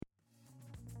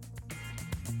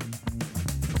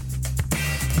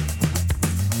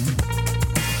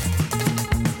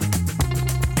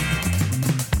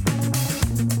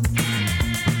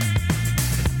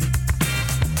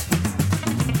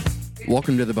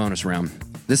Welcome to the bonus round.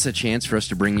 This is a chance for us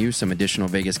to bring you some additional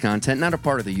Vegas content, not a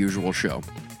part of the usual show.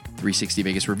 360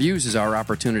 Vegas Reviews is our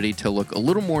opportunity to look a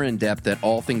little more in depth at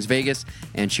all things Vegas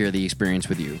and share the experience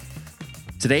with you.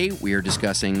 Today, we are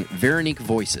discussing Veronic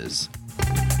Voices.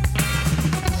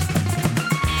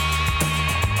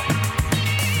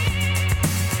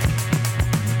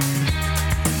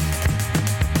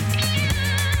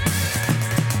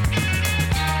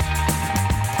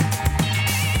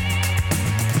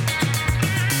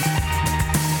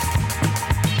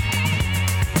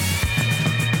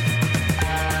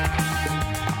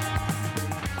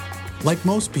 Like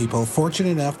most people fortunate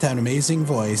enough to have an amazing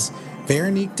voice,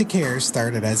 Veronic DiCaire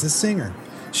started as a singer.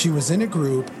 She was in a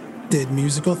group, did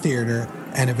musical theater,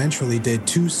 and eventually did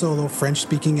 2 solo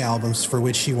French-speaking albums for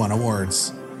which she won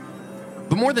awards.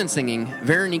 But more than singing,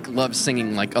 Veronic loves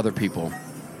singing like other people.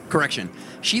 Correction,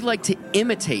 she liked to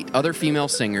imitate other female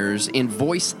singers in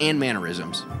voice and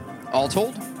mannerisms. All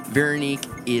told, Veronic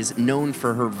is known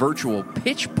for her virtual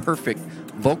pitch-perfect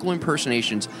vocal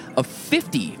impersonations of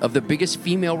 50 of the biggest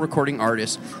female recording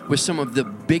artists with some of the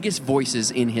biggest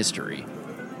voices in history.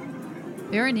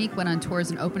 Veronic went on tour as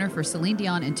an opener for Celine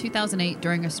Dion in 2008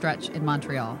 during a stretch in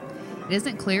Montreal. It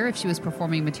isn't clear if she was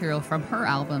performing material from her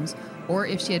albums or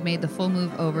if she had made the full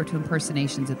move over to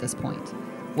impersonations at this point.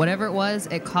 Whatever it was,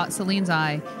 it caught Celine's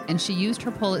eye, and she used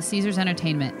her pull at Caesars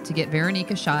Entertainment to get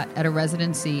Veronic a shot at a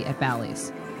residency at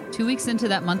Bally's. 2 weeks into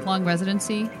that month-long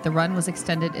residency, the run was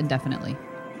extended indefinitely.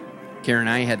 Karen and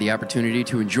I had the opportunity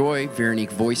to enjoy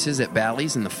Veronic Voices at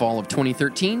Bally's in the fall of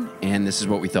 2013, and this is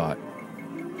what we thought.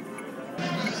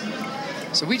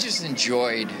 So we just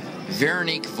enjoyed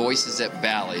Veronic Voices at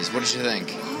Bally's. What did you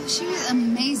think? Oh, she was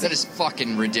amazing. That is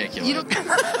fucking ridiculous. You don't-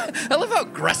 I love how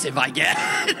aggressive I get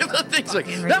about things like,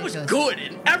 that was good,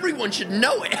 and everyone should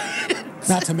know it.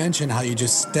 Not to mention how you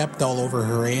just stepped all over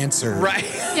her answer. Right.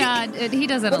 Yeah, he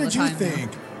does that all the time. What did you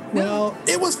think? Well,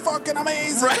 it was fucking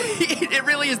amazing. Right. It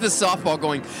really is the softball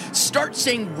going, start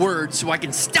saying words so I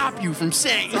can stop you from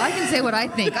saying. So I can say what I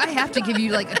think. I have to give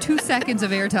you like 2 seconds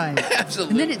of airtime.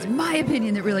 Absolutely. And then it's my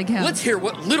opinion that really counts. Let's hear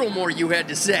what little more you had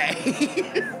to say.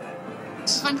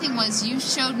 The fun thing was you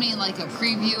showed me like a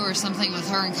preview or something with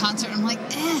her in concert. I'm like,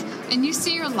 and you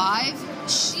see her live,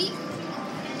 She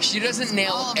doesn't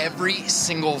nail every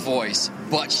single voice,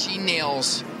 but she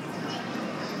nails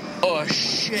a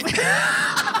shit.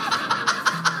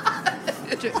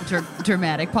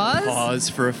 Dramatic pause. Pause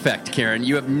for effect, Karen.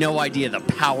 You have no idea the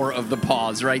power of the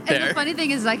pause right there. And the funny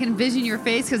thing is I can envision your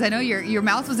face because I know your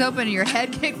mouth was open and your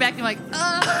head kicked back and you're like,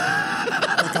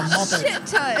 Like a muppet. shit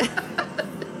ton.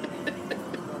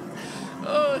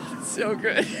 Oh, it's so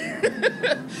good.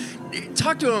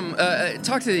 Talk to them.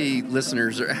 Talk to the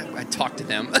listeners. Or I talk to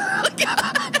them.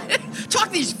 Talk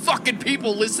to these fucking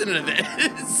people listening to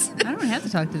this. I don't have to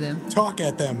talk to them. Talk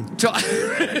at them. Talk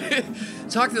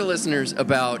to the listeners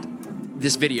about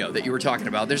this video that you were talking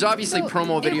about. There's obviously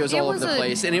promo videos all over the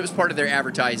place, and it was part of their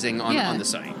advertising on the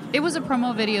site. It was a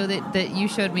promo video that you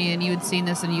showed me, and you had seen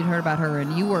this, and you'd heard about her,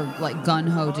 and you were like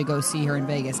gun-ho to go see her in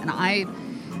Vegas. And I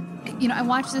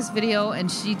watched this video, and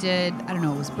she did, I don't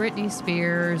know, it was Britney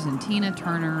Spears and Tina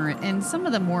Turner and some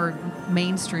of the more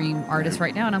mainstream artists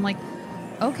right now. And I'm like,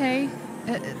 okay,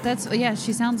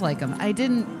 she sounds like them.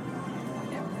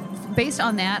 Based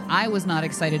on that, I was not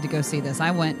excited to go see this.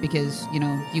 I went because,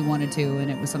 you wanted to,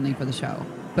 and it was something for the show.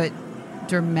 But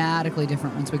dramatically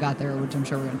different once we got there, which I'm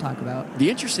sure we're going to talk about. The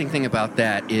interesting thing about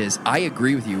that is I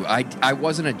agree with you. I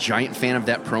wasn't a giant fan of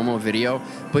that promo video,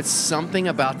 but something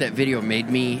about that video made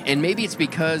me, and maybe it's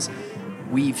because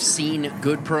we've seen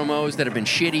good promos that have been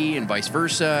shitty and vice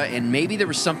versa, and maybe there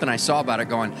was something I saw about it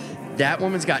going, that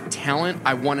woman's got talent.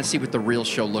 I want to see what the real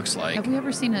show looks like. Have we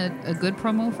ever seen a good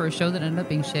promo for a show that ended up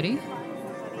being shitty?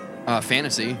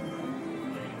 Fantasy.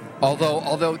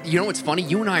 Although, you know what's funny?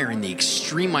 You and I are in the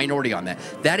extreme minority on that.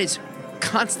 That is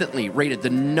constantly rated the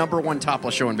 #1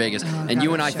 topless show in Vegas, and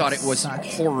you and I thought it was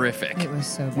horrific. It was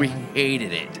so bad. We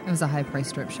hated it. It was a high-priced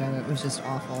strip show. It was just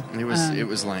awful. It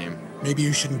was lame. Maybe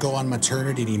you shouldn't go on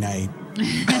maternity night.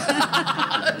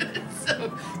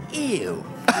 Ew.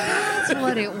 That's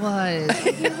what it was.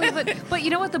 But you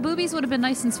know what? The boobies would have been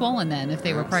nice and swollen then if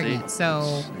they were pregnant.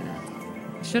 So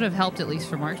should have helped at least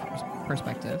from our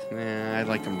perspective. Yeah, I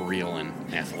like them real and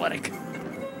athletic.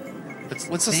 Let's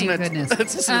listen Thank to goodness.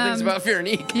 Let's listen to things about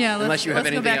Veronic. Yeah, unless you have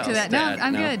let's anything go back else to that. add. No,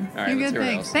 I'm good. All right, You're let's good.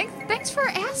 hear Thanks. else. Thanks for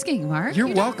asking, Mark.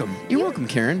 You're welcome. You're welcome,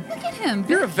 Karen. Look at him.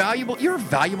 You're a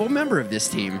valuable member of this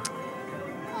team.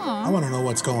 I want to know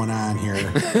what's going on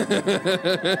here.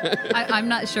 I'm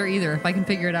not sure either. If I can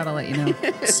figure it out, I'll let you know.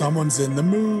 Someone's in the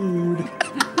mood.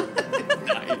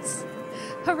 Nice.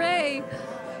 Hooray!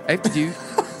 I have to do.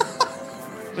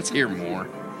 Let's hear more.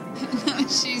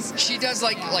 She does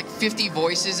like 50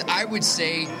 voices. I would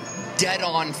say dead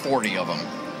on 40 of them.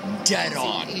 Dead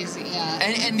on. Easy, yeah.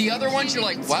 And the other ones, you're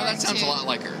like, wow, that sounds a lot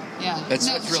like her. Yeah. That's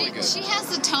really good. She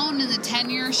has the tone and the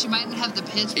tenure. She mightn't have the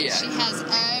pitch, but she has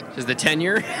She's the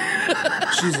tenure.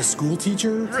 She's a school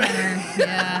teacher.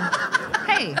 Yeah.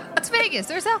 Hey, it's Vegas.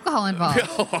 There's alcohol involved.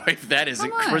 Oh, if that isn't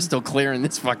Come on. crystal clear in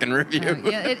this fucking review.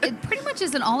 Yeah, it pretty much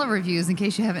is in all the reviews, in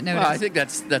case you haven't noticed. Well, I think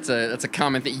that's a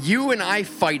comment that you and I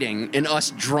fighting and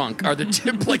us drunk are the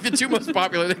two most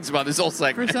popular things about this whole For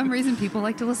segment. some reason, people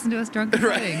like to listen to us drunk and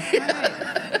fighting.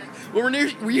 Right. Well,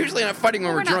 we're usually not fighting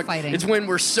when We're we're not drunk. fighting. It's when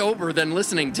we're sober than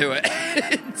listening to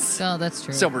it. So that's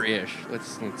true. Sober-ish.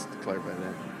 Let's clarify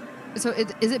that. So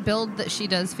is it billed that she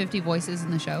does 50 voices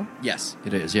in the show? Yes,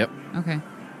 it is. Yep. Okay.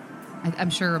 I'm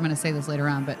sure I'm going to say this later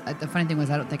on, but the funny thing was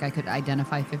I don't think I could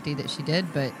identify 50 that she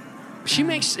did, but... She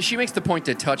makes the point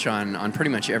to touch on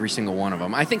pretty much every single one of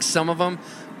them. I think some of them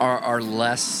are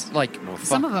less like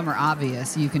some of them are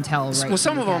obvious. You can tell, right? Well,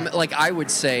 some of them, like I would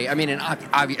say, I mean,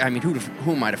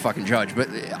 who am I to fucking judge? But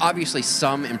obviously,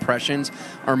 some impressions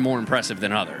are more impressive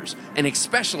than others, and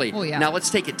especially now. Let's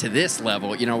take it to this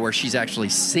level, where she's actually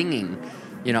singing,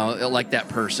 like that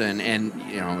person, and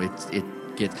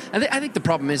it gets. I think the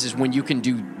problem is when you can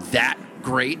do that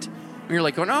great. You're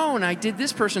like going, oh, and I did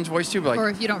this person's voice too. But like, or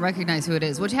if you don't recognize who it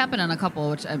is, which happened on a couple,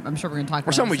 which I'm sure we're going to talk about.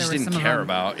 Or some we just didn't care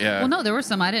about, yeah. Well, no, there were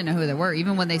some I didn't know who they were.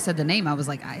 Even when they said the name, I was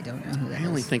like, I don't know who that is. I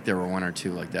only think there were one or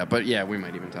two like that. But yeah, we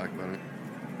might even talk about it.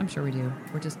 I'm sure we do.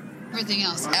 We're just... everything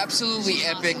else. Absolutely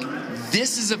epic.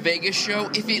 This is a Vegas show.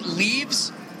 If it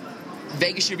leaves,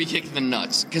 Vegas should be kicked in the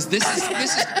nuts. Because this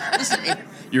is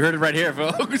you heard it right here,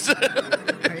 folks.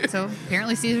 Right, so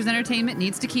apparently Caesars Entertainment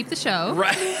needs to keep the show.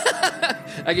 Right.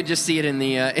 I could just see it in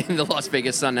the Las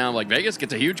Vegas Sun now. Like, Vegas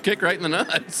gets a huge kick right in the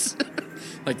nuts.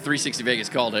 Like 360 Vegas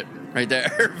called it right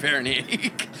there.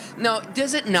 Veronique. Now,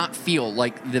 does it not feel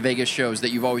like the Vegas shows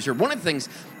that you've always heard? One of the things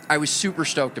I was super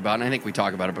stoked about, and I think we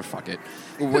talk about it, but fuck it.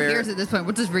 Who cares at this point?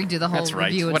 We'll just redo the whole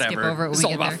review and skip over it when it's we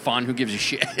all get about there. fun. Who gives a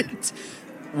shit?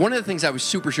 One of the things I was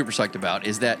super, super psyched about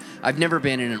is that I've never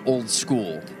been in an old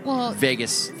school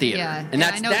Vegas theater. Yeah, and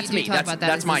that's I know that's you do me. Talk about that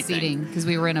That's as my seating because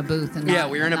we were in a booth. And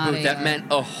we were in a booth. That meant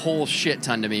a whole shit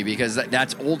ton to me because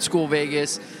that's old school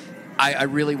Vegas. I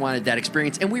really wanted that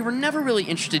experience, and we were never really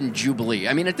interested in Jubilee.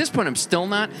 I mean, at this point, I'm still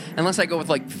not, unless I go with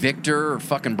like Victor or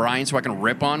fucking Brian, so I can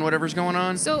rip on whatever's going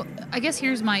on. So I guess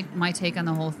here's my take on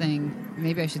the whole thing.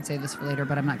 Maybe I should save this for later,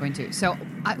 but I'm not going to. So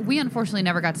we unfortunately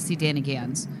never got to see Danny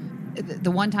Gans.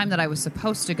 The one time that I was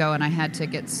supposed to go and I had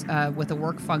tickets with a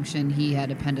work function, he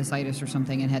had appendicitis or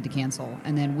something and had to cancel.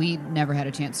 And then we never had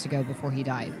a chance to go before he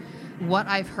died. What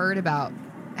I've heard about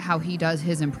how he does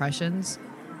his impressions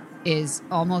is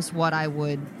almost what I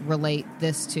would relate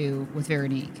this to with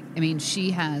Veronique. I mean,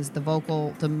 she has the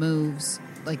vocal, the moves,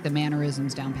 like the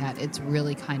mannerisms down pat. It's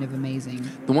really kind of amazing.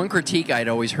 The one critique I'd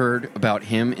always heard about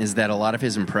him is that a lot of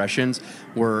his impressions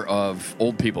were of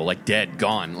old people, like dead,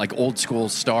 gone, like old school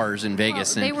stars in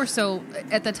Vegas. Well, they were so,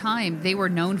 at the time, they were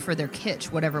known for their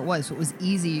kitsch, whatever it was. So it was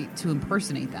easy to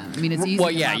impersonate them. I mean, it's easy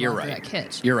to you're model right. that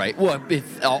kitsch. You're right. Well,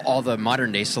 if all the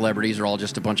modern day celebrities are all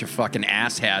just a bunch of fucking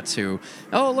asshats who,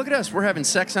 oh, look at us, we're having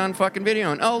sex on fucking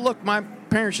video, and oh, look, my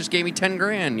parents just gave me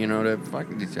 $10,000, to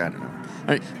fucking, I don't know.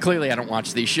 Clearly, I don't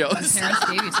watch these shows. My parents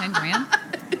gave you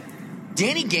 $10,000?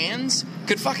 Danny Gans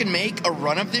could fucking make a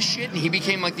run of this shit, and he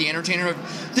became like the entertainer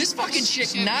of this fucking chick.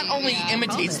 Not only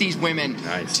imitates these women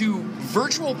to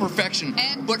virtual perfection,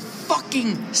 but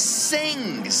fucking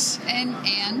sings. And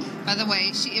by the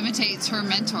way, she imitates her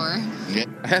mentor. I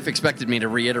half expected me to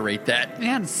reiterate that.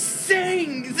 Man,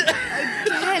 sings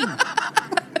again.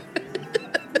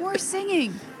 More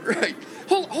singing. Right.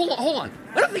 Hold on.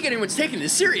 I don't think anyone's taking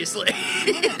this seriously.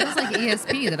 It was like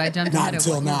ESP that I jumped Not ahead of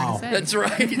until what you were now. gonna say. That's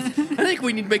right. I think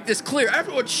we need to make this clear.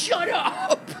 Everyone, shut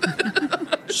up.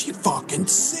 She fucking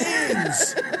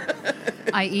sings.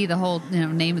 I.e. the whole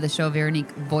name of the show,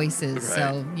 Veronique Voices. Right.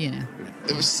 So,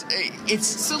 It's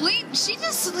Celine. She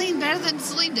does Celine better than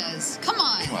Celine does. Come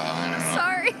on. well, I don't know.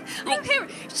 sorry.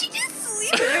 Okay. She does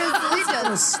Celine better than Celine A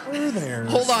does. slur there.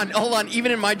 Hold on.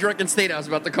 Even in my drunken state, I was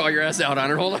about to call your ass out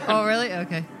on it. Hold on. Oh, really?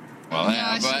 Okay. Well, No,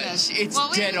 yeah, she but does. it's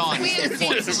Well, dead on. We haven't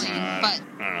seen Celine, but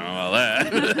I don't know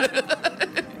about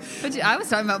that. But I was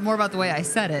talking about more about the way I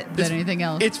said it than anything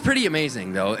else. It's pretty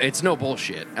amazing, though. It's no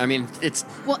bullshit. I mean, it's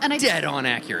Well, and I dead on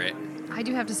accurate. I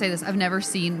do have to say this. I've never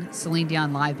seen Celine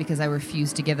Dion live because I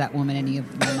refuse to give that woman any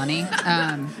of my money.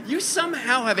 You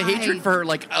somehow have a hatred for her,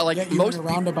 like Yeah, you most in a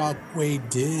roundabout way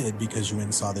did because you went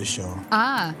and saw this show.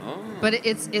 But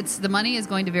it's the money is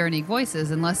going to Veronique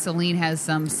Voices unless Celine has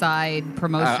some side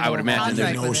promotional I would imagine contract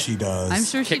I know with it. she does. I'm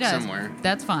sure she Kick does. somewhere.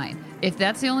 That's fine. If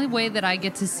that's the only way that I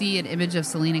get to see an image of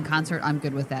Celine in concert, I'm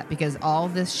good with that because all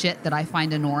this shit that I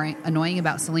find annoying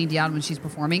about Celine Dion when she's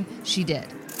performing, she did.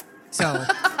 So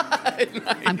Nice.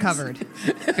 I'm covered.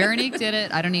 Veronique did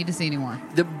it. I don't need to see anymore.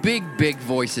 The big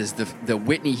voices, the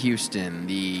Whitney Houston,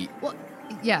 the Well,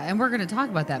 yeah, and we're going to talk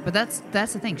about that. But that's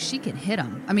the thing. She can hit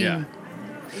them. I mean,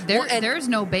 Yeah. there's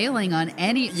no bailing on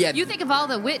any. Yeah. You think of all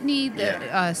the Whitney,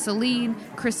 Celine,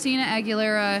 Christina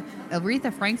Aguilera,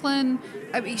 Aretha Franklin.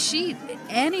 I mean,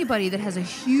 anybody that has a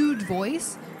huge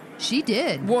voice. She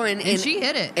did. Well, and she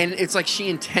hit it. And it's like she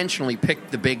intentionally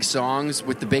picked the big songs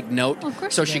with the big note Well, of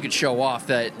course so she she did. could show off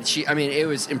that she, I mean, it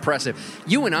was impressive.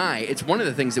 You and I, it's one of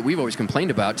the things that we've always complained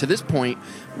about. To this point,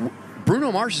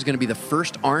 Bruno Mars is going to be the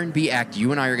first R&B act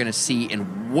you and I are going to see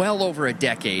in well over a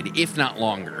decade, if not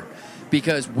longer.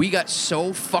 Because we got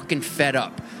so fucking fed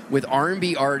up with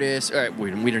R&B artists. We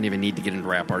don't even need to get into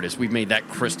rap artists. We've made that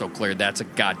crystal clear. That's a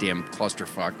goddamn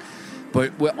clusterfuck.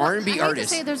 But with R&B I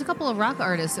artists... to say there's a couple of rock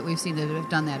artists that we've seen that have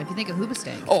done that. If you think of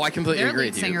Hoobastank. Oh, I completely Their agree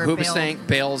lead with you. singer Hoobastank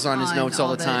bails on his on notes all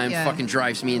all the the- time. yeah. Fucking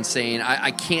drives me insane.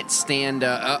 I can't stand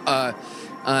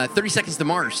 30 Seconds to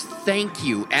Mars. Thank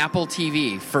you, Apple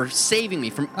TV, for saving me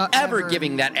from ever Ever.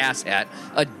 giving that asshat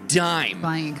a dime.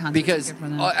 Buying a concert because ticket for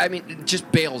them. I mean, it just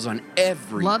bails on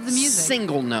every Love the music.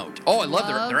 single note. Oh, I love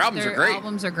their albums are great.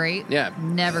 Albums are great. Yeah,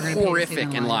 Never going to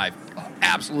horrific in live.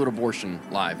 Absolute abortion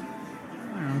live.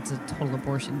 I don't know. It's a total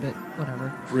abortion, but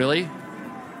whatever. Really?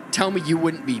 Tell me you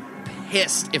wouldn't be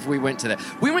pissed if we went to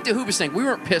that. We went to Hoobastank. We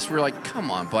weren't pissed. We were like, come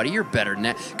on, buddy, you're better than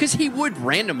that. Because he would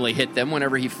randomly hit them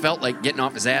whenever he felt like getting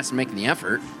off his ass and making the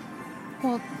effort.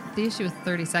 Well, the issue with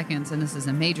 30 Seconds, and this is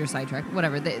a major sidetrack,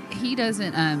 whatever, he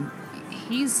doesn't,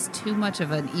 he's too much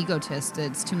of an egotist.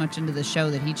 It's too much into the show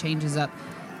that he changes up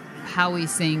how he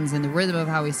sings and the rhythm of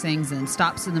how he sings and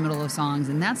stops in the middle of songs,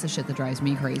 and that's the shit that drives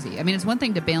me crazy. I mean, it's one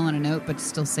thing to bail on a note, but to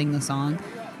still sing the song.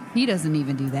 He doesn't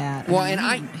even do that. Well,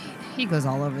 mean, he goes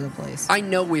all over the place. I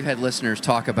know we've had listeners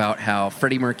talk about how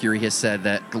Freddie Mercury has said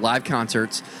that live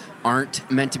concerts aren't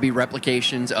meant to be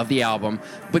replications of the album,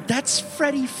 but that's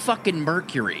Freddie fucking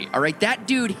Mercury, all right? That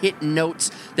dude hit notes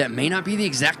that may not be the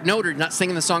exact note or not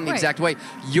singing the song the Right. exact way.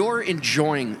 You're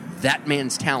enjoying that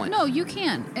man's talent. No, you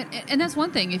can. And that's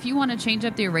one thing. If you want to change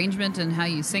up the arrangement and how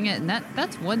you sing it, and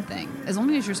that's one thing. As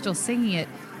long as you're still singing it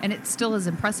and it's still as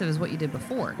impressive as what you did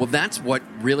before. Well, that's what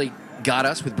really got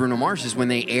us with Bruno Mars is when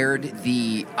they aired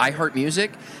the iHeart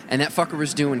Music, and that fucker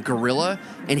was doing Gorilla,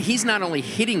 and he's not only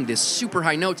hitting this super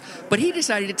high notes, but he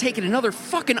decided to take it another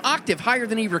fucking octave higher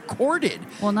than he recorded.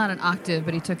 Well, not an octave,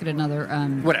 but he took it another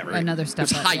Whatever. another step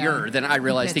It was up, higher yeah. than I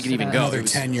realized he could pitched even it go. up. Another It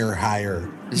was- tenure higher.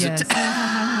 Is it Yes.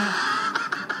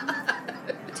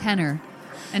 Tenor.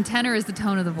 And tenor is the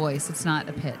tone of the voice. It's not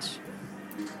a pitch.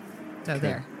 So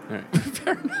there. All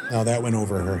right. No, that went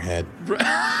over her head.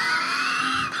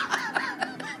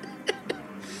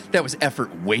 That was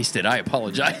effort wasted. I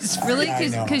apologize. Really? Yeah, I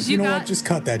know. Because you you know got... what? Just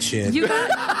cut that shit. You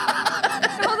got...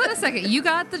 Hold on a second. You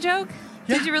got the joke?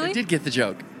 Did you really? I did get the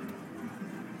joke.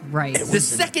 Right. It The was-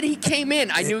 second he came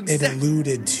in, I knew It exactly.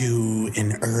 alluded to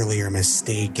an earlier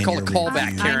mistake in Call your a callback,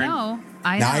 review. Karen. I know.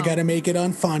 Now I got to make it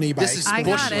unfunny by This is I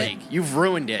Bush got it. League. You've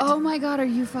ruined it. Oh my God, are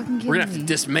you fucking kidding We're going to have me?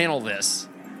 to dismantle this.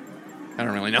 I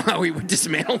don't really know how we would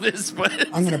dismantle this, but...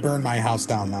 I'm going to burn my house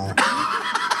down now.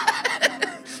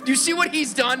 Do you see what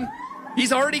he's done?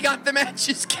 He's already got the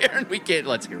matches, Karen. We can't.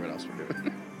 Let's hear what else we're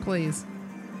doing. Please.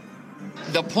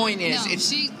 The point is, No, it's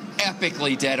she-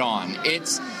 epically dead on.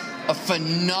 It's a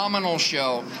phenomenal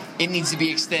show. It needs to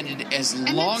be extended as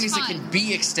long it's as it fine. can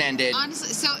be extended. Honestly,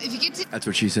 so if you get to That's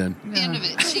what she said. the end of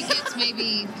it, she gets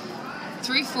maybe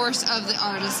 3/4 of the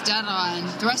artist dead on.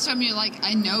 The rest of them, you're like,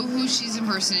 I know who she's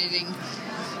impersonating.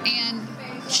 And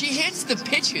She hits the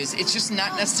pitches. It's just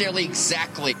not necessarily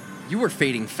exactly. You were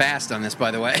fading fast on this,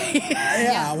 by the way.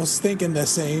 Yeah, I was thinking the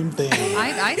same thing.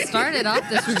 I started off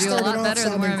this review a Started lot off better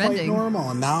than where sounding I'm quite ending. normal,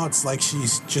 and now it's like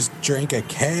she's just drank a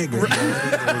keg or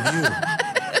review.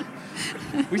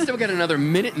 We still got another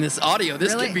minute in this audio.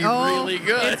 This Really? could be Oh, really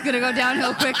good. It's gonna go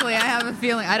downhill quickly. I have a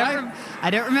feeling. I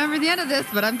don't remember the end of this,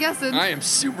 but I'm guessing. I am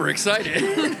super excited.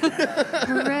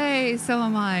 Hooray! So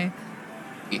am I.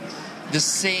 The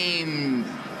same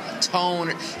tone.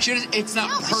 It's not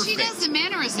no, but perfect. she does the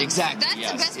mannerisms. Exactly, That's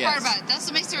yes, the best yes. part about it. That's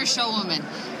what makes her a showwoman.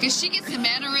 Because she gets the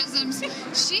mannerisms.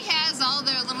 She has all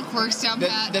their little quirks down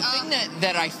pat. The thing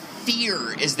that I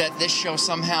fear is that this show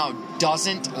somehow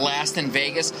doesn't last in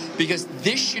Vegas, because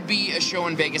this should be a show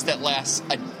in Vegas that lasts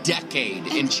a decade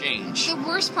and change. The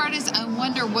worst part is I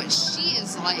wonder what she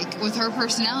is like with her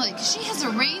personality, because she has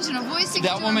a range and a voice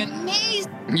that woman.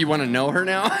 Amazing. You want to know her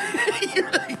now?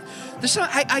 You're like,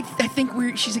 I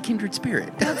think she's a kindred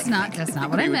spirit. That's not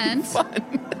what I meant.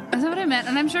 That's not what I meant.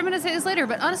 And I'm sure I'm going to say this later,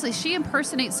 but honestly, she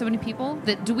impersonates so many people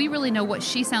that do we really know what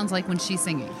she sounds like when she's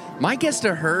singing? My guess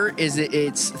to her is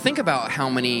it's think about how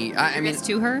many. I mean, guess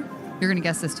to her. You're going to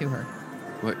guess this to her.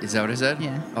 What is that? What I said?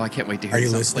 Yeah. Oh, I can't wait to hear. Are you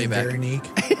some listening, playback. Veronique?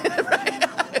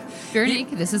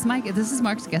 Veronique, this is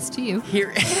Mark's guess to you.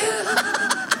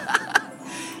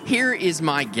 Here is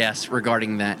my guess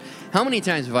regarding that. How many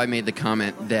times have I made the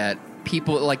comment that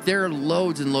people, like, there are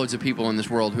loads and loads of people in this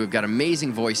world who have got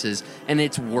amazing voices, and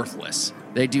it's worthless.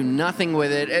 They do nothing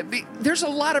with it. There's a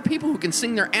lot of people who can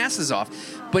sing their asses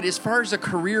off, but as far as a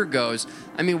career goes,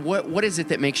 I mean, what is it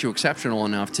that makes you exceptional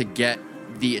enough to get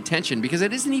the attention? Because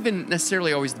it isn't even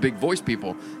necessarily always the big voice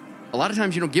people. A lot of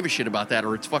times you don't give a shit about that,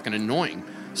 or it's fucking annoying.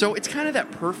 So it's kind of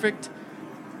that perfect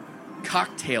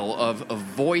cocktail of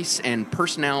voice and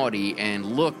personality and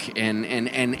look and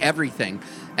everything.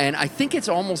 And I think it's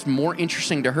almost more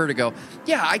interesting to her to go,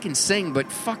 yeah, I can sing,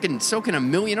 but fucking so can a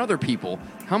million other people.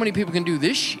 How many people can do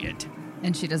this shit?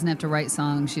 And she doesn't have to write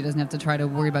songs. She doesn't have to try to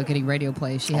worry about getting radio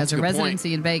play. She has a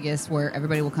residency in Vegas where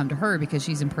everybody will come to her because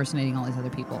she's impersonating all these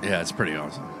other people. Yeah, it's pretty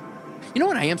awesome. You know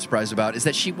what I am surprised about is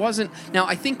that she wasn't... Now,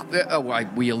 I think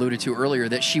we alluded to earlier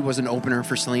that she was an opener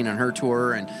for Celine on her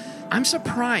tour, and I'm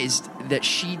surprised that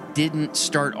she didn't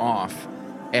start off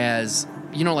as,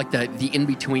 you know, like the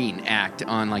in-between act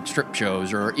on, like, strip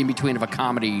shows or in-between of a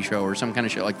comedy show or some kind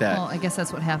of shit like that. Well, I guess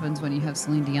that's what happens when you have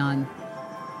Celine Dion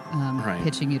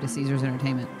pitching you to Caesars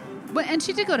Entertainment. And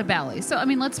she did go to Bally. So, I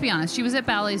mean, let's be honest. She was at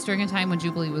Bally's during a time when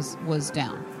Jubilee was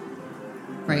down.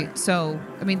 Right? So,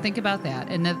 I mean, think about that.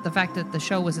 And the fact that the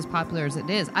show was as popular as it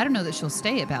is, I don't know that she'll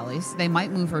stay at Bally's. They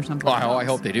might move her someplace else. I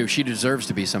hope they do. She deserves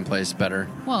to be someplace better.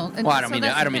 Well, I don't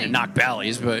mean to knock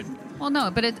Bally's, but... Well,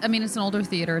 no, but it's an older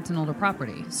theater. It's an older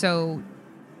property. So,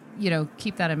 you know,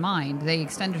 keep that in mind. They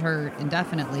extended her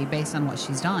indefinitely based on what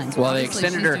she's done. So they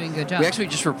extended her. Doing a good job. We actually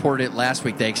just reported it last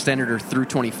week. They extended her through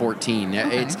 2014.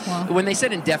 Okay, When they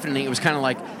said indefinitely, it was kind of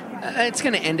like, it's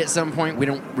going to end at some point. We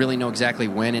don't really know exactly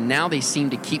when. And now they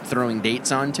seem to keep throwing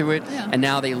dates onto it. Yeah. And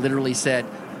now they literally said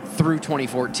through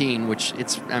 2014, which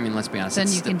let's be honest.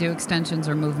 Then you can do extensions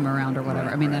or move them around or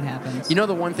whatever. I mean, that happens. You know,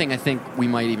 the one thing I think we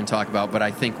might even talk about, but I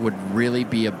think would really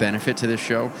be a benefit to this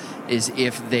show, is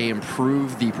if they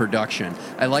improve the production.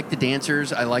 I like the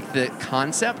dancers. I like the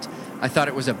concept. I thought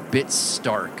it was a bit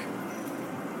stark.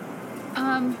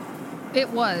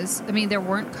 It was. I mean, there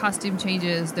weren't costume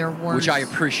changes. There weren't... Which I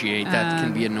appreciate. That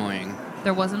can be annoying.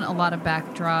 There wasn't a lot of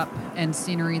backdrop and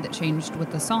scenery that changed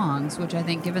with the songs, which I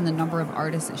think, given the number of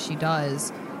artists that she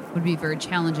does, would be very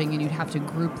challenging, and you'd have to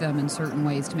group them in certain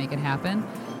ways to make it happen.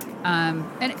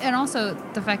 And also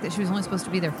the fact that she was only supposed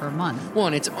to be there for a month. Well,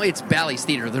 and it's Bally's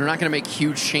Theater. They're not going to make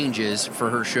huge changes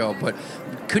for her show, but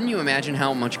couldn't you imagine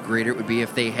how much greater it would be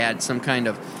if they had some kind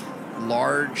of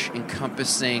large,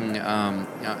 encompassing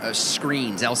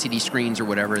screens, LCD screens or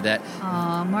whatever that...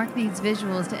 Aw, Mark needs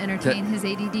visuals to entertain his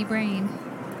ADD brain.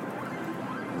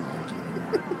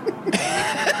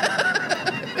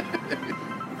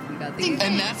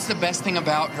 And that's the best thing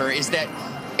about her, is that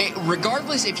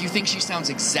regardless if you think she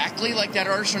sounds exactly like that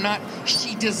artist or not,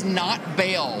 she does not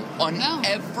bail on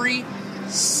every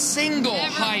single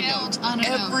high note,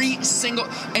 single,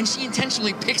 and she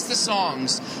intentionally picks the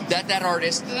songs that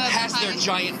artist has their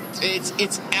giant.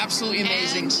 It's absolutely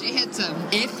amazing. And she hits them.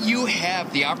 If you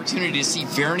have the opportunity to see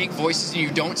Veronique voices and you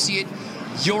don't see it,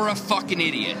 you're a fucking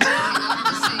idiot.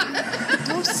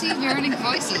 Go see Veronique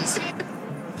voices.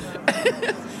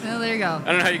 Well, there you go. I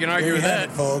don't know how you can argue with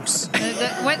that, folks.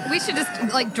 We should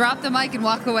just drop the mic and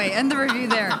walk away. End the review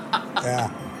there. Yeah.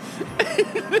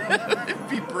 That'd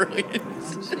be brilliant.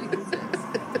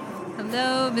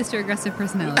 Hello, Mr. Aggressive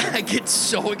Personality. I get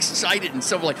so excited and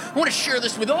so like, I want to share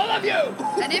this with all of you.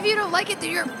 And if you don't like it,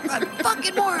 then you're a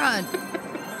fucking moron.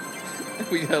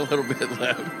 We got a little bit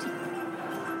left.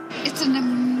 It's an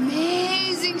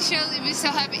amazing show. You'd be so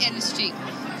happy, and it's cheap.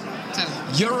 So.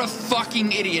 You're a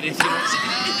fucking idiot if you don't see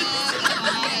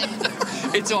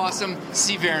it. It's awesome.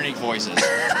 See Veronique voices. Really?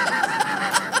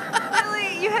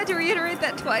 You had to reiterate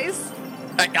that twice?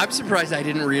 I'm surprised I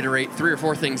didn't reiterate 3 or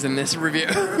 4 things in this review,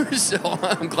 so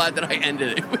I'm glad that I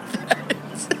ended it with that.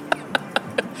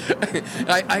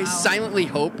 I silently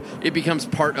hope it becomes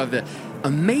part of the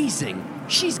amazing,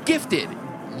 she's gifted,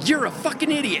 you're a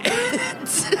fucking idiot.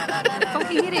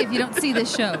 Fucking idiot if you don't see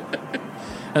this show.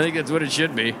 I think that's what it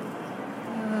should be.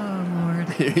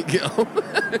 There you go. All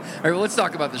right, well, let's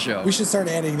talk about the show. We should start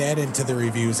adding that into the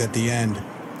reviews at the end.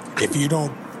 If you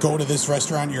don't go to this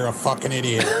restaurant, you're a fucking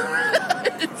idiot.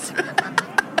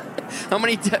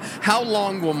 How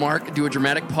long will Mark do a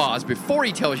dramatic pause before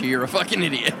he tells you you're a fucking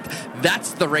idiot?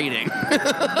 That's the rating.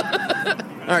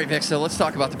 All right, Vic, so let's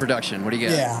talk about the production. What do you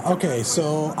got? Yeah, okay,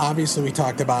 so obviously we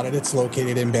talked about it. It's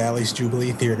located in Bally's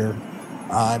Jubilee Theater.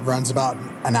 It runs about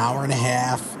an hour and a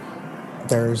half.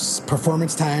 There's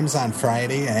performance times on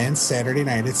Friday and Saturday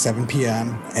night at 7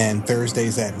 p.m. and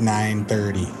Thursdays at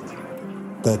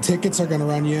 9:30. The tickets are going to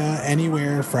run you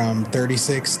anywhere from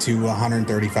 $36 to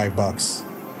 $135.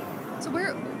 So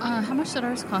how much did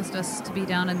ours cost us to be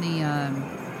down in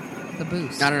the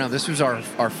booth? I don't know. This was our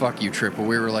fuck you trip where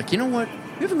we were like, you know what?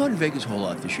 We haven't gone to Vegas a whole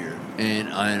lot this year. And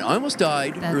I almost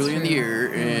died early in the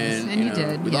year. And, you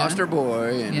did. We lost our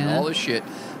boy and all this shit.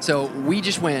 So we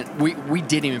just went, we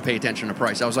didn't even pay attention to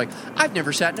price. I was like, I've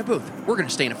never sat in a booth. We're going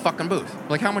to stay in a fucking booth.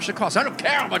 Like, how much it costs? I don't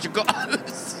care how much it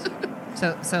costs.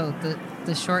 So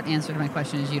the short answer to my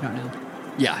question is you don't know.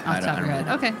 Yeah. Off the top of your head.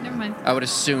 Okay, never mind. I would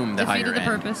assume the higher end. Defeated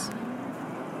the purpose.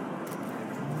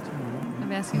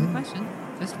 I'm asking the question.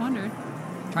 Just wondered.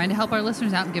 Trying to help our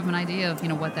listeners out and give them an idea of,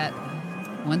 what that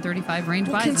 135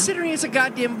 range buys. Considering it's a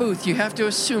goddamn booth, you have to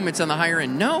assume it's on the higher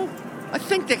end. No, I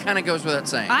think that kind of goes without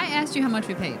saying. I asked you how much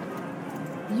we paid.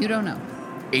 You don't know.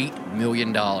 $8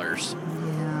 million.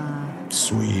 Yeah.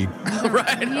 Sweet.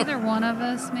 Right. Neither one of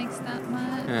us makes that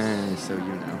much. So you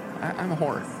know. I'm a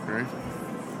whore, right?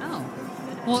 Oh.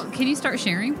 Well, can you start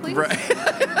sharing, please? Right.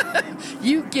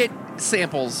 You get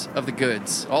samples of the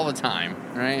goods all the time,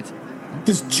 right?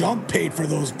 This junk paid for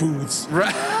those booths.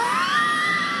 Right.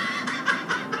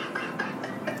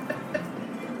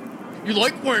 You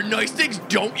like wearing nice things,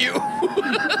 don't you?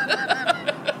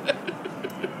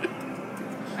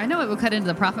 I know it will cut into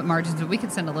the profit margins, but we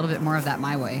could send a little bit more of that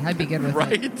my way. I'd be good with it.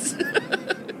 Right.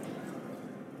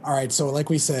 All right, so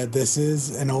like we said, this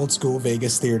is an old school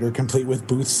Vegas theater complete with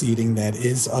booth seating that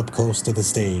is up close to the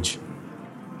stage.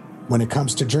 When it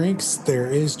comes to drinks, there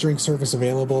is drink service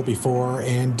available before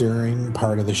and during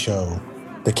part of the show.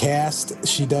 The cast,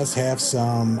 she does have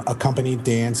some accompanied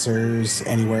dancers,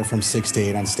 anywhere from 6 to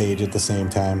 8 on stage at the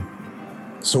same time.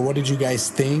 So what did you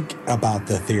guys think about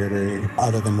the theater,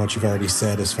 other than what you've already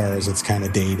said as far as it's kind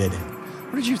of dated?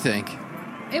 What did you think?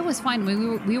 It was fine.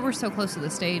 We were so close to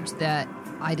the stage that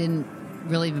I didn't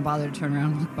really even bother to turn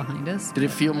around and look behind us. Did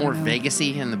it feel more Vegas-y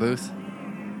in the booth?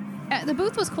 The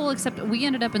booth was cool, except we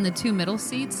ended up in the 2 middle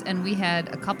seats, and we had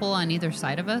a couple on either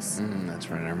side of us. That's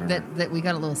right, I remember. That we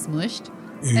got a little smushed.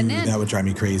 Ooh, and then, that would drive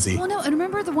me crazy. Well, no, and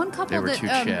remember the one couple they were too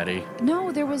chatty.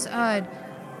 No, there was an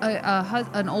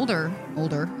older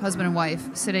husband and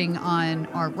wife sitting on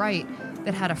our right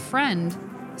that had a friend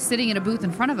sitting in a booth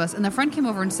in front of us, and the friend came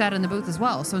over and sat in the booth as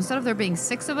well. So instead of there being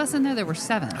 6 of us in there were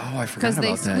 7. Oh, I forgot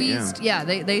about that. Yeah,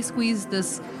 they squeezed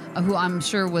this, who I'm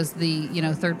sure was the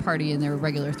third party in their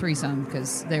regular threesome,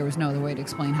 because there was no other way to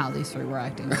explain how these 3 were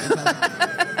acting with each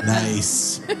other.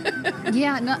 Nice.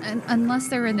 Yeah, unless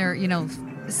they're in their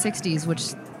 60s,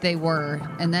 which they were,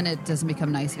 and then it doesn't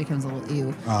become nice; it becomes a little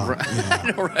ew. Right.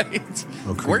 Yeah. Right.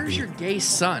 Oh, where's your gay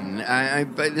son?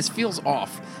 This feels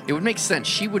off. It would make sense.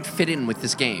 She would fit in with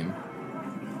this game.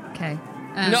 Okay.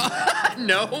 No,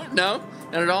 not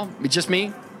at all. Just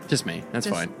me. That's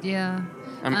fine. Yeah.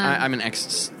 I'm an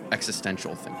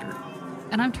existential thinker.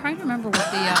 And I'm trying to remember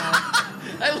what the.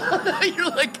 I love how you're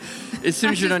like, as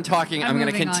soon as you're done talking, I'm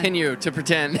going to continue to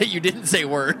pretend that you didn't say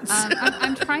words.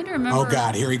 I'm trying to remember. Oh,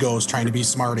 God, here he goes, trying to be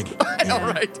smarty. All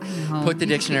right. Put the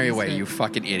dictionary away, you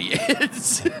fucking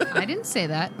idiots. I didn't say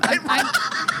that.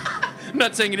 I'm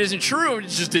not saying it isn't true, I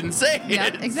just didn't say it. Yeah,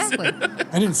 exactly.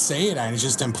 I didn't say it, I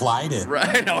just implied it.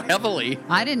 Right, no, heavily.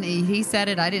 I didn't. He said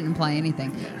it, I didn't imply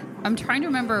anything. Yeah. I'm trying to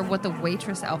remember what the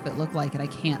waitress outfit looked like, and I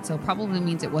can't. So it probably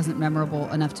means it wasn't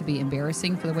memorable enough to be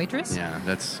embarrassing for the waitress. Yeah,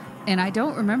 that's... And I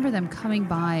don't remember them coming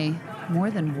by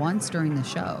more than once during the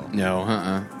show.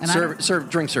 No,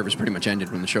 drink service pretty much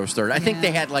ended when the show started. I think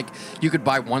they had, you could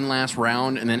buy one last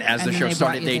round, and then as the show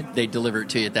started, they deliver it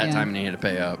to you at that time, and you had to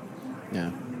pay up. Yeah.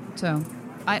 So,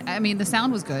 I mean, the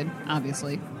sound was good,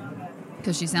 obviously,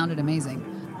 because she sounded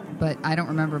amazing. But I don't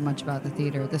remember much about the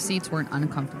theater. The seats weren't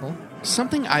uncomfortable.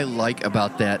 Something I like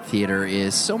about that theater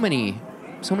is so many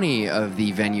of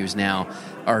the venues now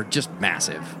are just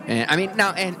massive. And I mean,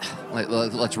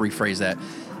 let's rephrase that.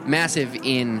 Massive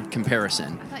in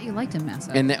comparison. I thought you liked him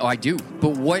massive. And I do.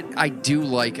 But what I do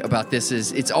like about this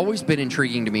is it's always been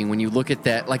intriguing to me when you look at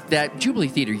that Jubilee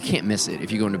Theater, you can't miss it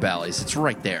if you go into Bally's. It's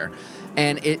right there.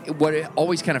 And what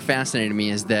always kind of fascinated me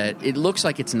is that it looks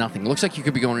like it's nothing. It looks like you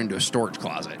could be going into a storage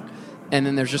closet. and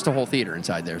then there's just a whole theater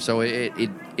inside there. So it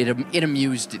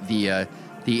amused the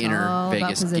inner All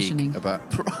Vegas about positioning. geek about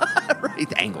right,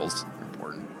 the angles are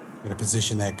important. Gotta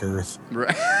position that girth.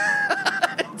 Right.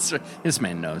 This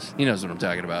man knows. He knows what I'm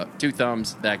talking about. 2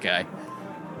 thumbs, that guy.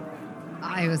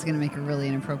 I was going to make a really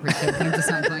inappropriate joke, but I'm just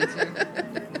not going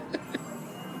to.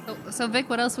 So, Vic,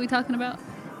 what else are we talking about?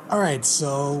 All right,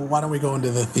 so why don't we go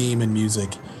into the theme and music?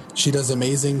 She does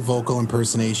amazing vocal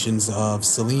impersonations of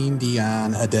Celine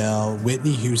Dion, Adele,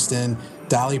 Whitney Houston,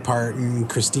 Dolly Parton,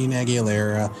 Christina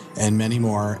Aguilera, and many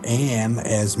more. And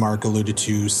as Mark alluded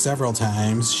to several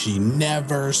times, she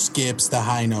never skips the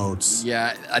high notes.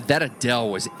 Yeah, that Adele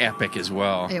was epic as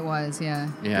well. It was, yeah.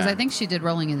 Yeah. Because I think she did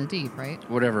Rolling in the Deep, right?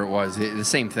 Whatever it was, the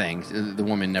same thing. The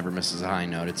woman never misses a high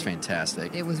note. It's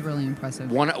fantastic. It was really impressive.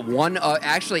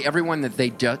 Actually, everyone that they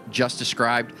just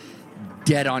described,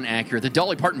 dead on accurate. The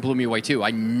Dolly Parton blew me away too.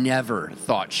 I never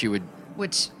thought she would.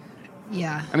 Which,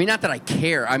 yeah. I mean, not that I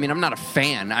care. I mean, I'm not a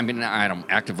fan. I mean, I don't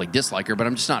actively dislike her, but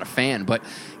I'm just not a fan. But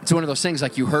it's one of those things,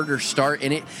 like, you heard her start,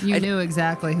 and You knew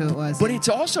exactly who it was. But it's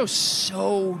also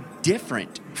so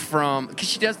different from, because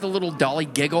she does the little Dolly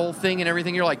giggle thing and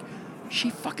everything. You're like, she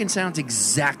fucking sounds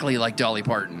exactly like Dolly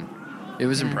Parton. It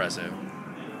was impressive.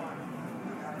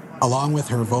 Along with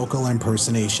her vocal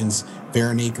impersonations,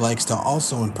 Veronique likes to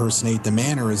also impersonate the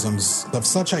mannerisms of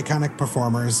such iconic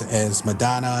performers as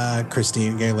Madonna,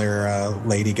 Christina Aguilera,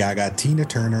 Lady Gaga, Tina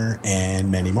Turner,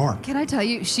 and many more. Can I tell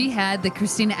you, she had the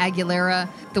Christina Aguilera,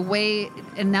 the way,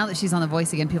 and now that she's on The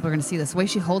Voice again, people are going to see this, the way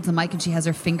she holds the mic and she has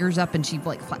her fingers up and she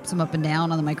like flaps them up and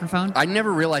down on the microphone. I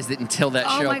never realized it until that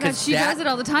show. Oh my God, she does it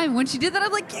all the time. When she did that,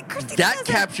 I'm like, yeah, Christina that does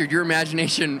captured your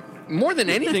imagination more than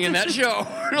anything in that show.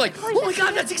 You're like, oh my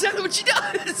God, that's exactly what she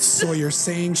does. So you're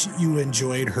saying you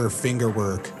enjoyed her finger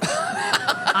work?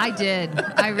 I did.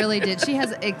 I really did. She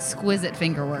has exquisite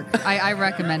finger work. I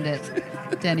recommend it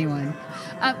to anyone.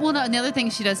 Well, no, and the other thing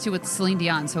she does too with Celine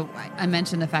Dion. So I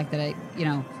mentioned the fact that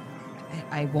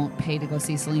I won't pay to go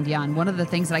see Celine Dion. One of the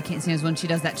things that I can't stand is when she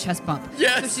does that chest bump.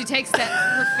 Yes. So she takes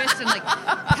her fist and like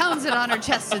pounds it on her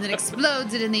chest and then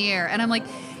explodes it in the air. And I'm like,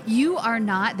 you are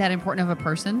not that important of a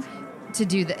person to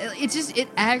do that. It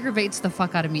aggravates the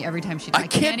fuck out of me every time she does. I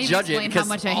can't even judge it explain how because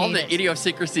much I all hate the it.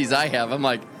 idiosyncrasies I have, I'm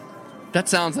like, that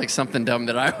sounds like something dumb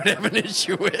that I would have an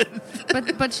issue with.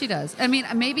 But she does. I mean,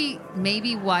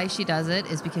 maybe why she does it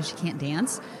is because she can't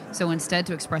dance. So instead,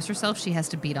 to express herself, she has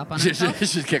to beat up on herself.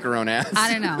 Just kick her own ass.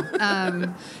 I don't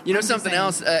know. You know, something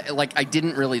else, like, I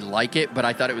didn't really like it, but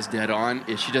I thought it was dead on,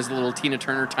 is she does the little Tina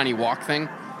Turner tiny walk thing.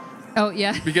 Oh,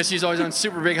 yeah. Because she's always on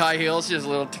super big high heels. She has a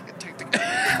little tick, tick, tick.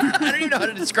 I don't even know how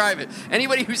to describe it.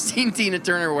 Anybody who's seen Tina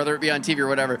Turner, whether it be on TV or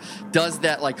whatever, does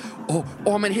that like, I'm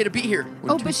going to hit a beat here.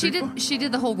 One, two, But she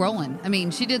did the whole rolling. I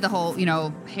mean, she did the whole,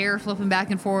 hair flipping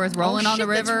back and forth, rolling on the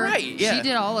river. That's right, yeah. She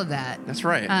did all of that. That's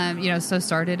right. So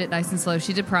started it nice and slow.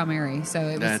 She did Proud Mary. So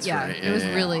it was, That's right. it was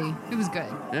really, it was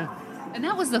good. Yeah. And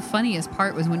that was the funniest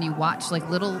part, was when you watch like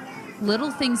little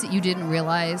things that you didn't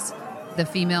realize the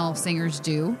female singers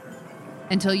do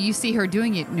until you see her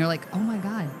doing it and you're like, oh my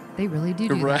God, they really do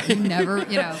Right. that. You never,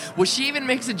 Well, she even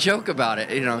makes a joke about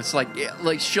it. It's like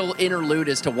she'll interlude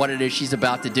as to what it is she's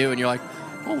about to do, and you're like,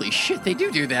 holy shit, they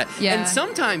do that. Yeah. And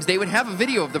sometimes they would have a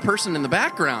video of the person in the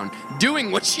background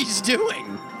doing what she's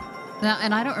doing. Now,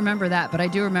 and I don't remember that, but I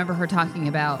do remember her talking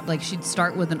about, like, she'd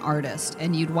start with an artist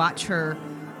and you'd watch her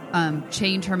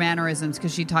change her mannerisms,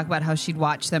 because she'd talk about how she'd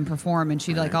watch them perform and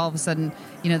she'd like all of a sudden,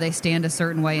 they stand a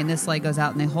certain way and this leg goes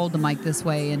out and they hold the mic this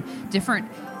way, and different.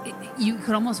 You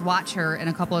could almost watch her in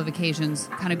a couple of occasions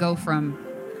kind of go from,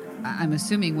 I'm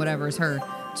assuming whatever is her,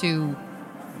 to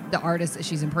the artist that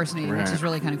she's impersonating, which is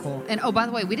really kind of cool. And by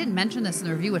the way, we didn't mention this in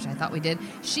the review, which I thought we did.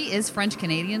 She is French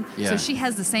Canadian, so she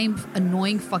has the same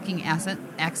annoying fucking accent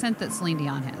that Celine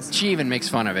Dion has. She even makes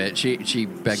fun of it. She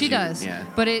begs She you. does, Yeah.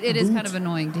 but it is kind of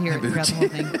annoying to hear it throughout the whole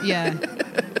thing. Yeah.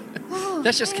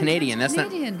 That's just Canadian. That's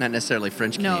Canadian. not necessarily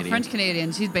French Canadian. No, French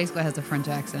Canadian. She basically has a French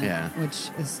accent. Yeah. Which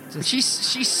is just...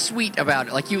 She's sweet about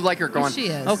it. Like, you like her going, she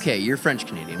is. okay, you're French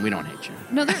Canadian. We don't hate you.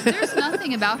 No, there's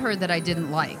nothing about her that I didn't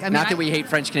like. I mean, Not that we hate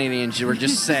French Canadians. We're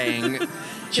just saying,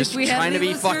 just we had trying to any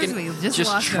be listeners, fucking, we just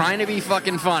just lost trying to be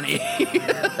fucking funny.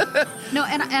 No,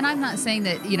 and I'm not saying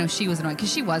that, she was annoying,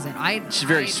 because she wasn't. She's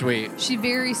very sweet. She's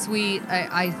very sweet.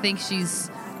 I think she's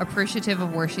appreciative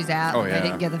of where she's at. Oh, Like, yeah. I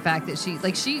didn't get the fact that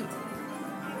she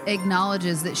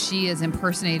acknowledges that she is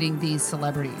impersonating these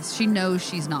celebrities. She knows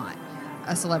she's not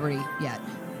a celebrity yet.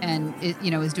 and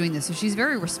is doing this. So she's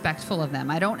very respectful of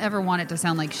them. I don't ever want it to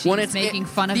sound like she's making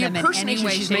fun of them in any way, The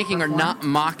impersonations she's making are not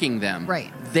mocking them.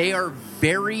 Right. They are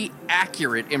very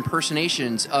accurate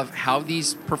impersonations of how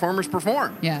these performers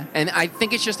perform. Yeah. And I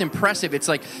think it's just impressive. It's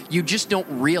like you just don't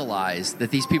realize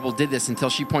that these people did this until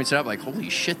she points it out, like, holy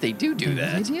shit, they do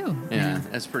that. They do. Yeah,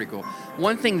 that's pretty cool.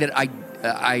 One thing that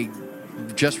I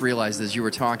just realized as you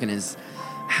were talking is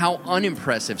how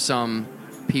unimpressive some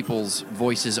people's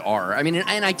voices are. I mean,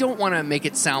 and I don't want to make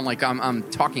it sound like I'm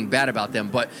talking bad about them,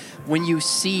 but when you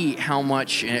see how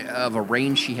much of a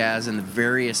range she has and the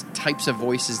various types of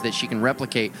voices that she can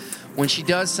replicate, when she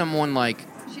does someone like...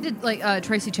 She did, like,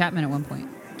 Tracy Chapman at one point.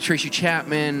 Tracy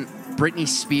Chapman, Britney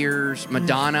Spears,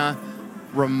 Madonna,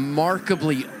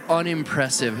 remarkably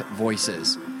unimpressive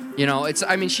voices.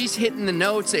 She's hitting the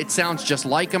notes. It sounds just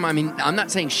like them. I mean, I'm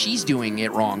not saying she's doing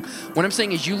it wrong. What I'm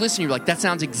saying is you listen, you're like, that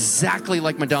sounds exactly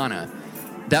like Madonna.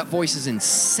 That voice is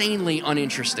insanely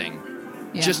uninteresting.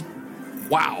 Yeah. Just,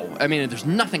 wow. I mean, there's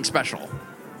nothing special.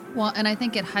 Well, and I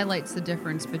think it highlights the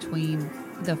difference between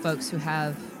the folks who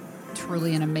have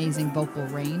truly an amazing vocal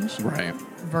range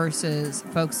versus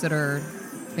folks that are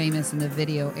famous in the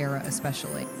video era,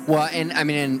 especially. Well, and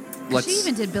she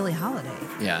even did Billie Holiday.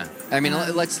 Yeah, I mean,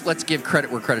 let's give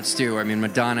credit where credit's due. I mean,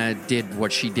 Madonna did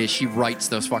what she did. She writes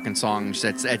those fucking songs.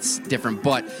 That's different.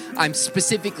 But I'm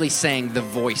specifically saying the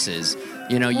voices.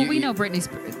 We know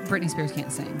Britney Spears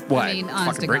can't sing. Well, I mean,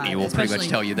 honest to Britney God, will pretty much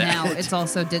tell you that. Now it's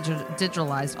also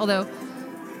digitalized. Although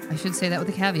I should say that with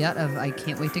the caveat of I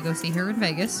can't wait to go see her in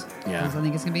Vegas. Yeah, because I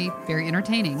think it's going to be very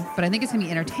entertaining. But I think it's going to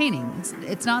be entertaining.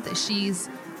 It's not that she's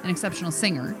an exceptional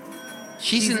singer.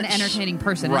 She's an entertaining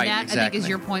person. Right, and that, exactly. I think, is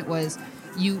your point was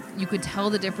you could tell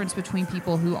the difference between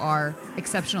people who are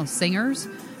exceptional singers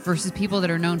versus people that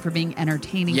are known for being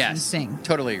entertaining and sing.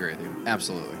 Totally agree with you.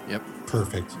 Absolutely. Yep.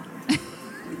 Perfect.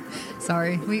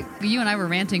 Sorry. You and I were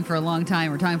ranting for a long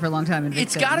time. We're talking for a long time. And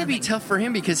it's got to be tough for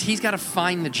him because he's got to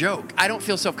find the joke. I don't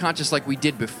feel self-conscious like we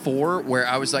did before where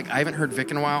I was like, I haven't heard Vic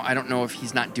in a while. I don't know if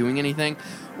he's not doing anything.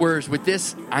 Whereas with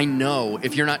this, I know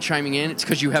if you're not chiming in, it's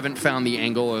because you haven't found the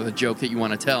angle or the joke that you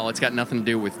want to tell. It's got nothing to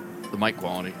do with the mic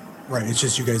quality. Right. It's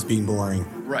just you guys being boring.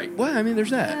 Right. Well, I mean, there's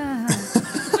that.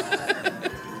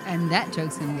 And that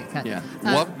joke's going to get cut. Yeah.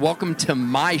 Welcome to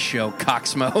my show,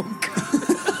 Cocksmoke.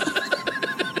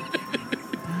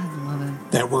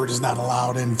 That word is not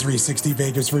allowed in 360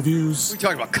 Vegas reviews. Are we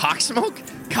talking about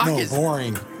cocksmoke? Cock no, is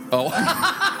boring. Oh.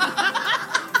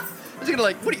 I was gonna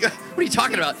what are you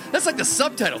talking about? That's like the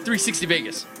subtitle, 360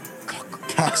 Vegas.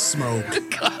 Cocksmoke.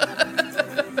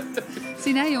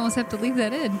 See, now you almost have to leave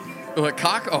that in. What,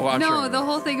 cock? Oh, I'm sure. No, the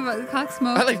whole thing about cock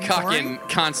smoke. I leave cock in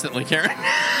constantly, Karen.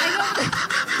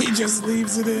 He just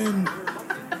leaves it in.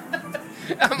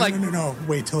 I'm like, no.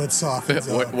 Wait till it softens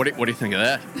up. What do you think of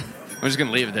that? I'm just going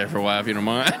to leave it there for a while if you don't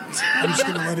mind. I'm just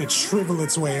going to let it shrivel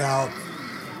its way out.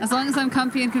 As long as I'm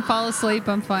comfy and can fall asleep,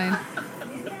 I'm fine.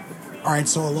 All right,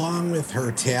 so along with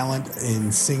her talent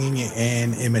in singing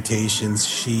and imitations,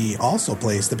 she also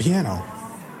plays the piano.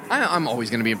 I'm always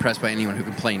going to be impressed by anyone who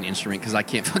can play an instrument because I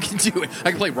can't fucking do it.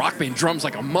 I can play rock band drums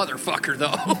like a motherfucker,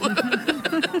 though.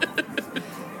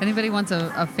 If anybody wants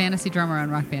a fantasy drummer on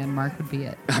Rock Band, Mark would be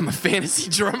it. I'm a fantasy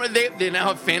drummer? They now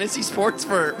have fantasy sports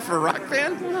for Rock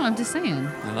Band? No, I'm just saying.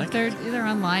 I like They're either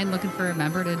online looking for a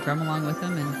member to drum along with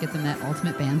them and get them that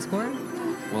ultimate band score.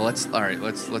 Well, let's not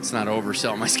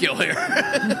oversell my skill here.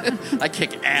 I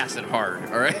kick ass at hard,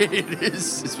 all right?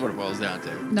 It's what it boils down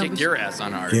to. No, kick your ass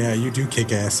on hard. Yeah, you do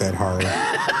kick ass at hard.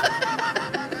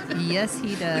 Yes,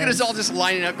 he does. Look at us all just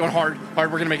lining up, going hard. We're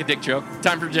going to make a dick joke.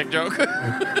 Time for a dick joke.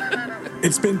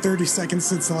 It's been 30 seconds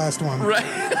since the last one. Right.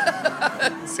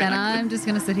 Exactly. And I'm just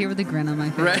going to sit here with a grin on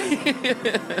my face.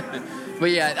 Right.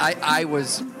 But yeah, I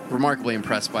was remarkably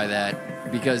impressed by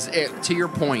that because, to your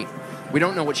point, we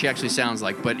don't know what she actually sounds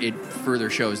like, but it further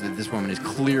shows that this woman is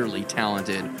clearly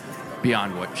talented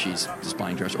beyond what she's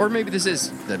displaying to us. Or maybe this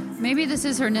is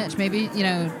her niche. Maybe,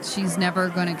 she's never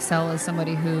going to excel as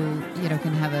somebody who,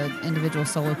 can have an individual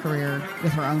solo career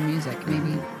with her own music.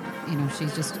 Maybe,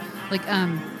 she's just like,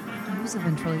 who was the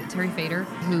ventriloquist? Terry Fader,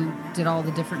 who did all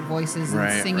the different voices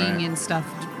and singing and stuff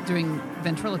doing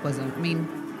ventriloquism. I mean,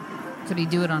 could he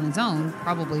do it on his own?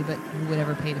 Probably, but who would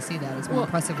ever pay to see that? It's more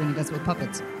impressive when he does it with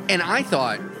puppets. And I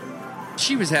thought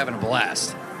she was having a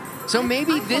blast. So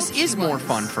maybe this is more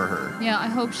fun for her. Yeah, I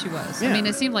hope she was. Yeah. I mean,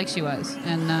 it seemed like she was.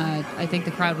 And I think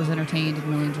the crowd was entertained and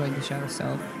really enjoyed the show.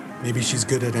 So maybe she's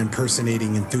good at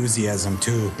impersonating enthusiasm,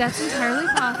 too. That's entirely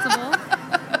possible.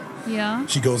 Yeah.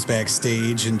 She goes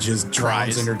backstage and just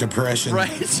drowns in her depression.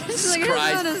 Right. She's like,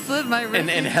 cries.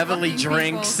 And heavily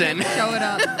drinks and show it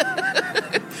up.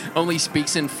 only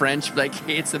speaks in French, like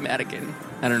hates the Vatican.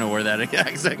 I don't know where that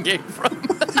accent came from.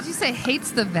 Did you say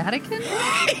hates the Vatican?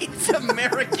 Hates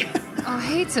American. Oh,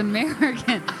 hates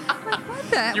American. Like,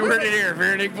 what the? You heard it here.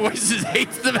 Veronic Voices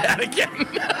hates the Vatican.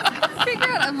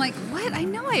 Figure out. I'm like, what? I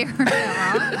know I heard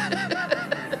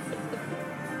that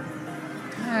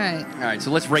wrong. All right.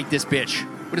 So let's rate this bitch.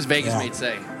 What does Vegas Mate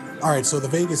say? All right, so the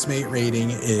Vegas Mate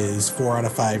rating is 4 out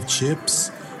of 5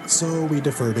 chips. So we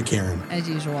defer to Karen. As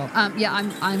usual.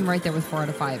 I'm right there with 4 out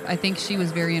of 5. I think she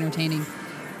was very entertaining.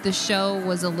 The show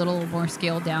was a little more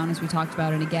scaled down, as we talked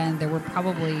about, and again, there were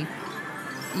probably,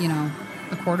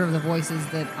 a quarter of the voices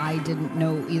that I didn't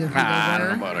know either who they were. I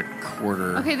don't know about a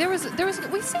quarter. Okay, there was.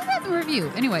 We say that in the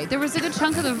review. Anyway, there was a good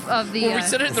chunk of the. Well, we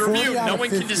said it in the review. No one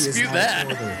can dispute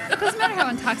that. It doesn't matter how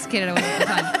intoxicated I was at the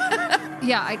time.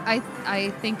 Yeah, I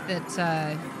think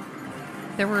that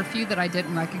there were a few that I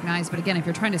didn't recognize, but again, if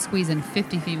you're trying to squeeze in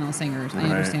 50 female singers, I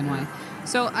understand why.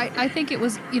 So I think it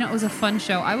was a fun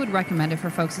show. I would recommend it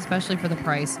for folks, especially for the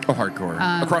price. Oh, hardcore.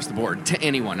 Across the board. To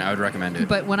anyone, I would recommend it.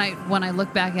 But when I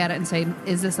look back at it and say,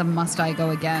 is this a must I go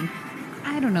again?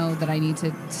 I don't know that I need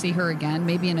to see her again.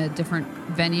 Maybe in a different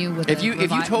venue with if you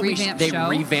told me they show.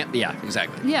 revamped, yeah,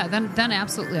 exactly. Yeah, then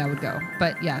absolutely I would go.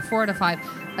 But yeah, 4 out of 5.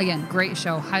 Again, great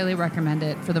show. Highly recommend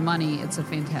it. For the money, it's a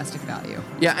fantastic value.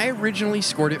 Yeah, I originally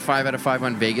scored it 5 out of 5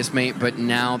 on Vegas Mate, but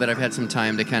now that I've had some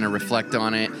time to kind of reflect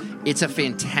on it, it's a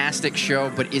fantastic show.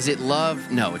 But is it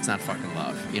love? No, it's not fucking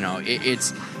love.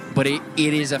 But it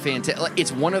is a fantastic.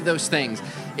 It's one of those things.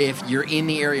 If you're in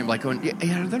the area, I'm like, are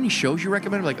there any shows you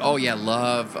recommend? I'm like, oh yeah,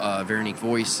 Love, Veronic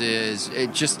Voices.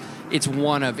 It's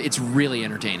really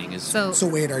entertaining. So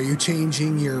wait, are you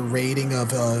changing your rating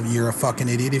of you're a fucking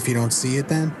idiot if you don't see it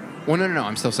then? Well, no,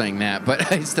 I'm still saying that,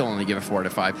 but I still only give it 4 out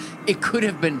of 5. It could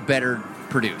have been better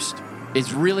produced.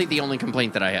 It's really the only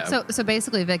complaint that I have. So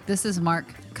basically, Vic, this is Mark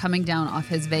coming down off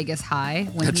his Vegas high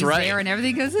when That's he's right. there and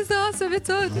everything goes, it's awesome, it's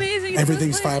so amazing.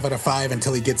 Everything's 5 out of 5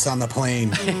 until he gets on the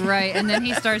plane. Right, and then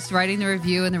he starts writing the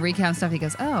review and the recount stuff. He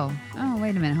goes, oh,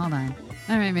 wait a minute, hold on.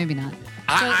 All right, maybe not.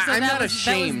 I'm not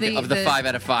ashamed of the 5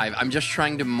 out of 5. I'm just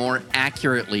trying to more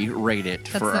accurately rate it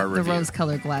for our review. The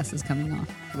rose-colored glasses coming off.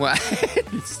 Well, I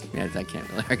can't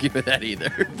really argue with that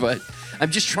either. But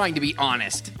I'm just trying to be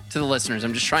honest to the listeners.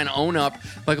 I'm just trying to own up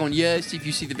by going, yes, if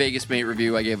you see the Vegas Mate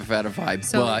review, I gave it 5 out of 5.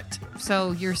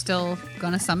 So you're still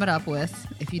going to sum it up with,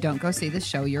 if you don't go see this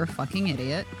show, you're a fucking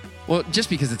idiot. Well, just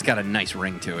because it's got a nice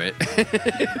ring to it.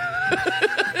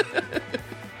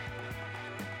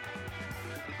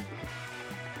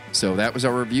 So that was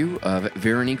our review of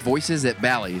Veronic Voices at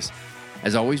Bally's.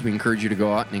 As always, we encourage you to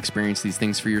go out and experience these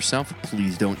things for yourself.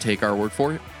 Please don't take our word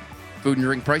for it. Food and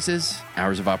drink prices,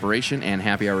 hours of operation, and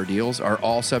happy hour deals are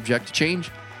all subject to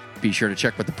change. Be sure to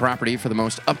check with the property for the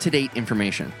most up-to-date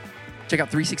information. Check out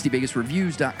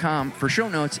 360vegasreviews.com for show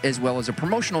notes as well as a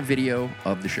promotional video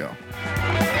of the show.